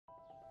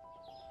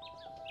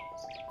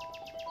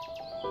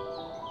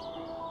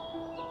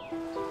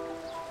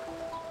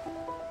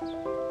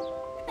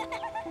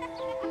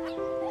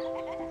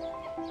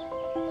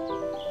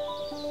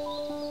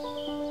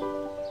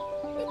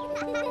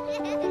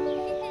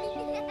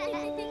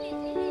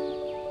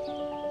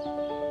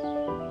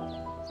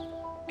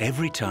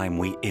Every time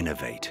we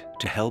innovate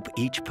to help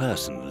each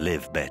person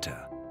live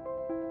better.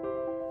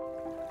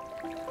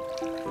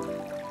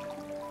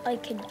 I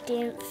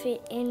didn't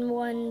fit in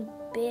one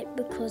bit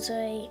because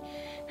I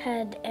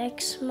had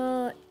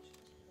eczema.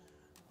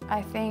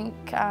 I think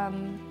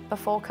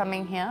before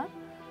coming here,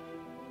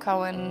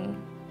 Cohen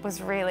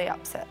was really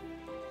upset.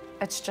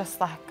 It's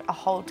just like a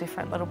whole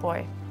different little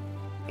boy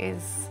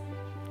is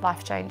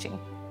life-changing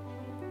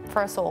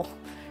for us all,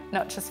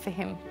 not just for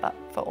him, but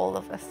for all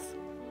of us.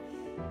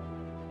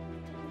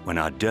 When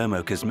our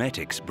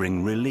dermocosmetics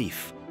bring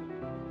relief,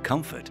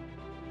 comfort,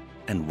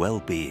 and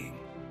well-being.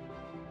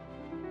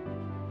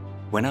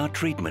 When our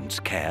treatments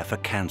care for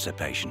cancer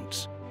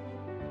patients.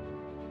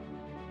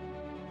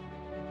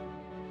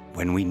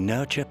 When we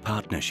nurture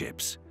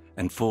partnerships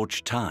and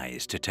forge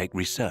ties to take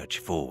research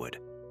forward.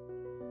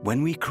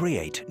 When we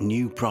create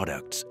new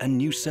products and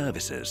new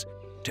services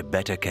to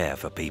better care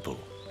for people,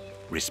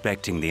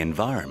 respecting the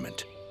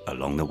environment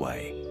along the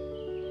way.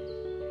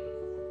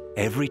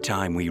 Every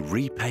time we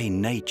repay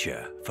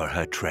nature for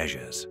her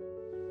treasures.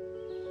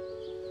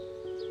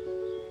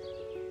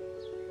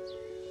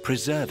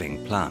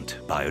 Preserving plant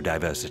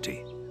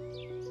biodiversity.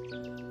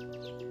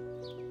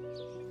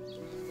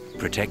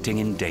 Protecting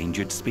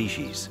endangered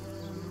species.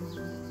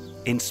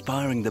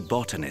 Inspiring the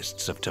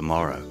botanists of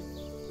tomorrow.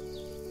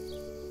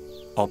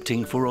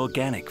 Opting for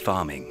organic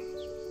farming.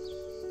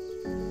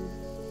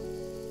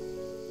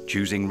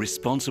 Choosing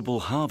responsible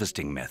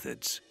harvesting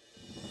methods.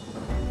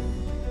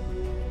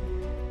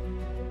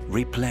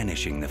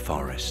 Replenishing the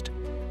forest.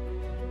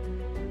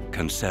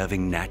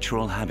 Conserving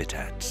natural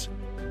habitats.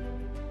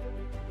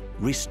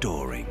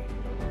 Restoring.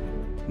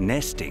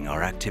 Nesting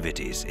our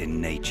activities in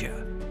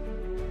nature.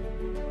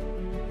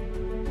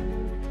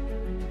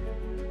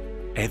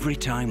 Every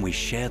time we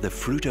share the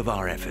fruit of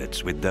our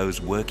efforts with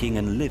those working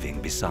and living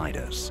beside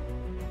us.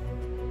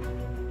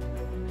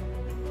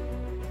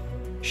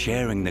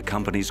 Sharing the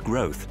company's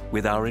growth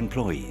with our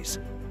employees.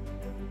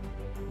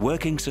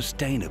 Working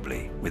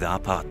sustainably with our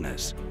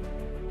partners.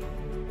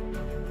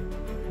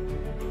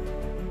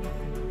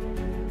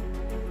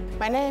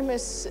 My name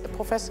is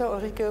Professor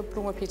Ulrike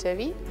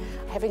Blume-Peterwie.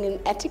 Having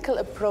an ethical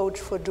approach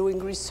for doing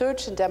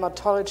research in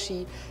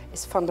dermatology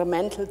is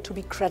fundamental to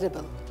be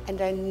credible. And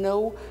I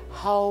know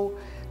how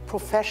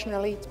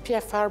professionally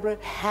Pierre Fabre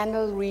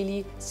handle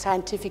really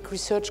scientific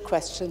research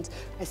questions.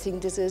 I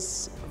think this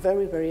is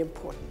very, very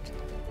important.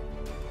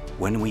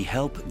 When we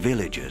help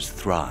villagers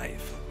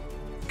thrive,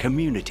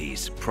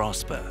 communities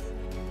prosper,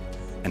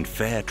 and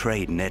fair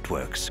trade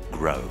networks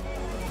grow.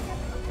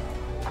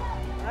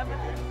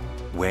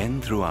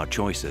 When, through our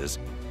choices,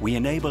 we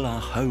enable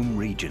our home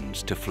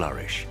regions to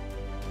flourish,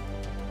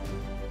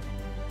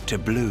 to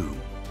bloom,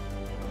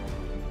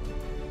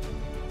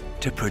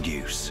 to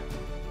produce.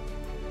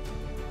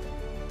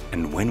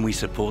 And when we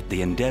support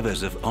the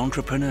endeavors of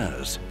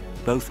entrepreneurs,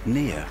 both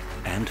near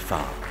and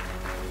far.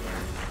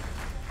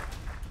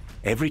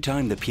 Every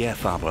time the Pierre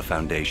Fabre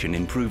Foundation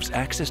improves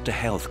access to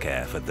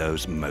healthcare for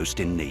those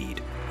most in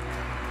need.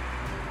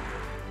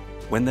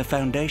 When the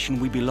foundation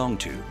we belong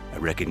to, a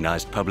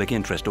recognized public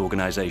interest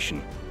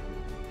organization,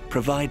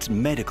 provides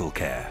medical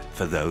care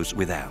for those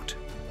without,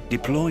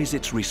 deploys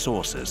its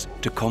resources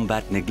to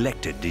combat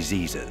neglected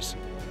diseases.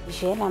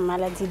 J'ai la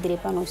maladie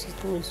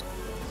drépanocytose.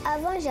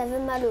 Avant, j'avais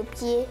mal aux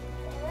pieds,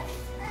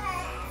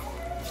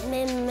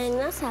 mais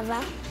maintenant, ça va.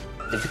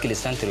 Depuis que le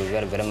centre est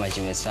ouvert, vraiment, je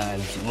me sens,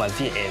 ma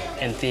vie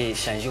est un peu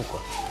changée, quoi.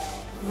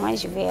 Moi,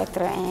 je vais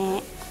être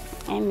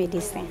un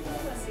médecin.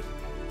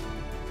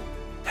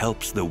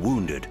 Helps the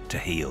wounded to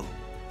heal.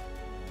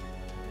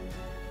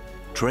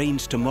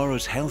 Trains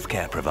tomorrow's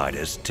healthcare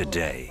providers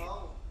today.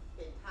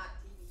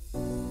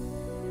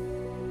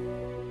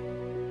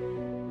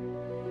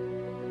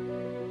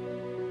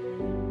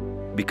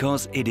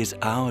 Because it is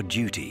our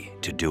duty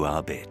to do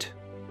our bit.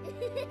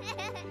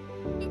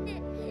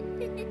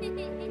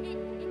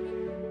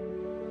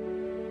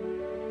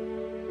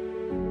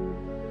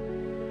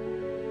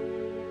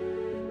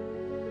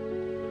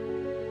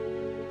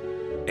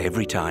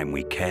 Every time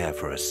we care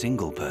for a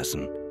single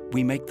person,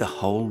 we make the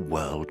whole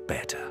world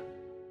better.